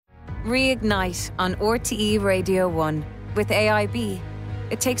Reignite on RTE Radio 1. With AIB,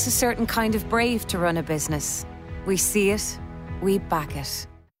 it takes a certain kind of brave to run a business. We see it, we back it.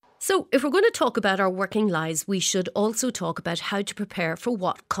 So if we're going to talk about our working lives, we should also talk about how to prepare for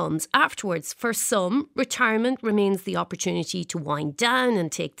what comes afterwards. For some, retirement remains the opportunity to wind down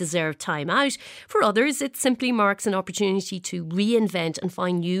and take deserved time out. For others, it simply marks an opportunity to reinvent and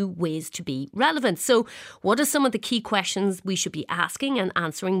find new ways to be relevant. So what are some of the key questions we should be asking and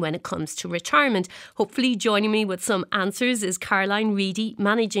answering when it comes to retirement? Hopefully joining me with some answers is Caroline Reedy,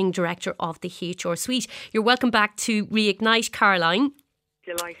 Managing Director of the HR Suite. You're welcome back to Reignite, Caroline.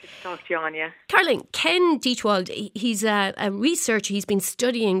 Delighted to talk to you, Anya. Caroline, Ken Dietwald, he's a researcher. He's been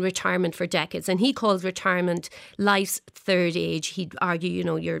studying retirement for decades, and he calls retirement life's third age. He'd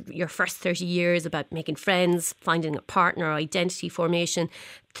argue, your first 30 years about making friends, finding a partner, identity formation.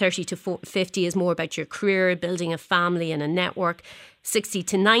 30 to 50 is more about your career, building a family and a network. 60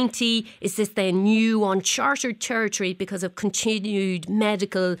 to 90, is this then new uncharted territory because of continued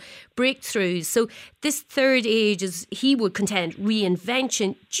medical breakthroughs? So this third age is, he would contend,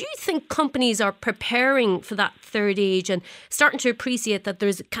 reinvention. Do you think companies are preparing for that third age and starting to appreciate that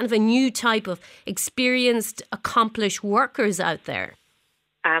there's kind of a new type of experienced, accomplished workers out there?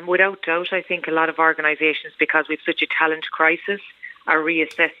 Without doubt, I think a lot of organisations, because we've such a talent crisis, are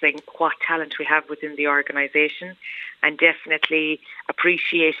reassessing what talent we have within the organisation, and definitely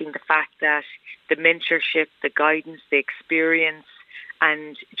appreciating the fact that the mentorship, the guidance, the experience,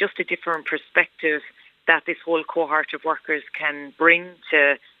 and just a different perspective that this whole cohort of workers can bring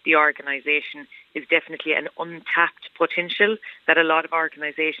to the organisation is definitely an untapped potential that a lot of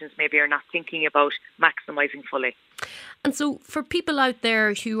organisations maybe are not thinking about maximising fully. And so for people out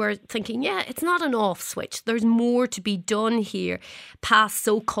there who are thinking, it's not an off switch, there's more to be done here past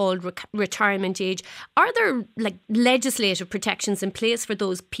so-called retirement age, are there legislative protections in place for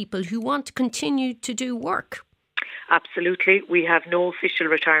those people who want to continue to do work? Absolutely. We have no official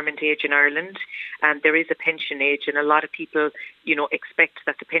retirement age in Ireland, and there is a pension age, and a lot of people, expect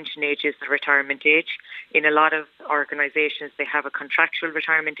that the pension age is the retirement age. In a lot of organisations, they have a contractual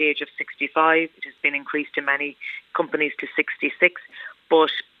retirement age of 65. It has been increased in many companies to 66,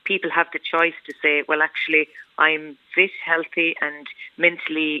 but people have the choice to say, well, actually, I'm fit, healthy and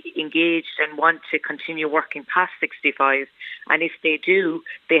mentally engaged and want to continue working past 65. And if they do,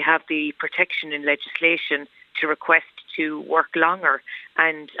 they have the protection in legislation to request to work longer.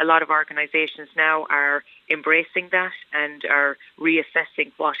 And a lot of organisations now are embracing that and are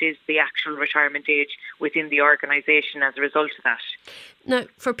reassessing what is the actual retirement age within the organisation as a result of that. Now,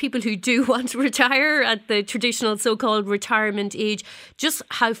 for people who do want to retire at the traditional so-called retirement age, just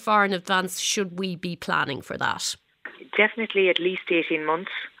how far in advance should we be planning for that? Definitely at least 18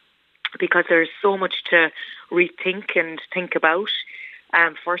 months, because there's so much to rethink and think about.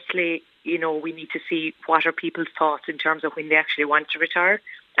 Firstly, we need to see what are people's thoughts in terms of when they actually want to retire.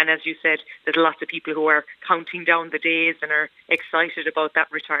 And as you said, there's lots of people who are counting down the days and are excited about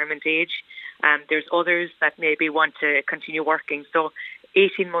that retirement age. There's others that maybe want to continue working. So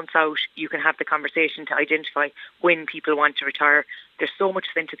 18 months out, you can have the conversation to identify when people want to retire. There's so much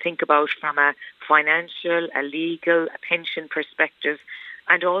then to think about from a financial, a legal, a pension perspective,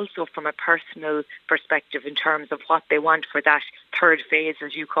 and also from a personal perspective in terms of what they want for that third phase,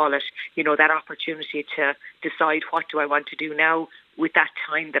 as you call it, that opportunity to decide what do I want to do now with that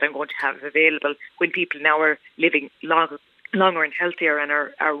time that I'm going to have available, when people now are living longer and healthier and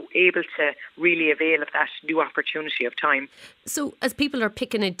are able to really avail of that new opportunity of time. So as people are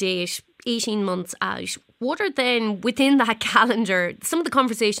picking a date 18 months out, what are then within that calendar some of the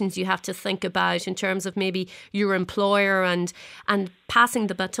conversations you have to think about in terms of maybe your employer and passing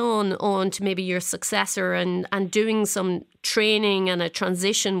the baton on to maybe your successor and doing some training and a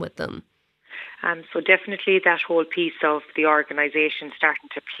transition with them? So definitely that whole piece of the organisation starting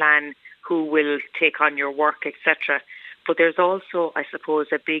to plan who will take on your work, etc. But there's also, I suppose,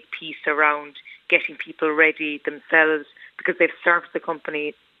 a big piece around getting people ready themselves because they've served the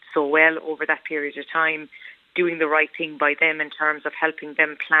company so well over that period of time, doing the right thing by them in terms of helping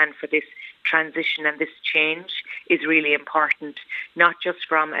them plan for this transition and this change is really important, not just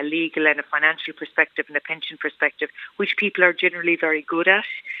from a legal and a financial perspective and a pension perspective, which people are generally very good at,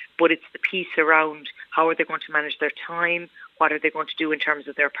 but it's the piece around how are they going to manage their time, what are they going to do in terms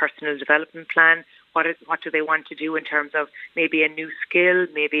of their personal development plan, what do they want to do in terms of maybe a new skill,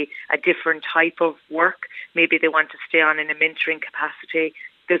 maybe a different type of work, maybe they want to stay on in a mentoring capacity.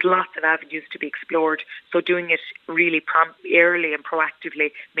 There's lots of avenues to be explored. So doing it really early and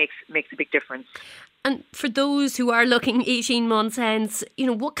proactively makes a big difference. And for those who are looking 18 months hence,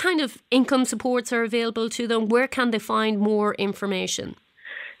 what kind of income supports are available to them? Where can they find more information?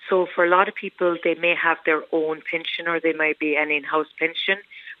 So for a lot of people, they may have their own pension or they might be an in-house pension.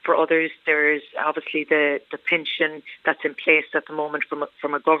 For others, there's obviously the pension that's in place at the moment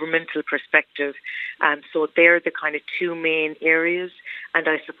from a governmental perspective. So they're the kind of two main areas. And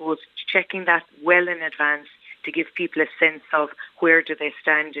I suppose checking that well in advance to give people a sense of where do they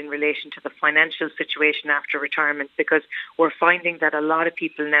stand in relation to the financial situation after retirement, because we're finding that a lot of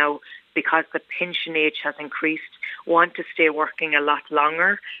people now, because the pension age has increased, want to stay working a lot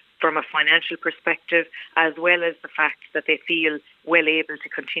longer from a financial perspective, as well as the fact that they feel well able to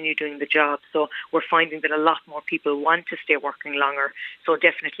continue doing the job. So we're finding that a lot more people want to stay working longer. So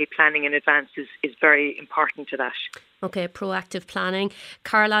definitely planning in advance is very important to that. Okay, proactive planning.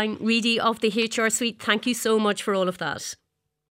 Caroline Reidy of the HR Suite, thank you so much for all of that.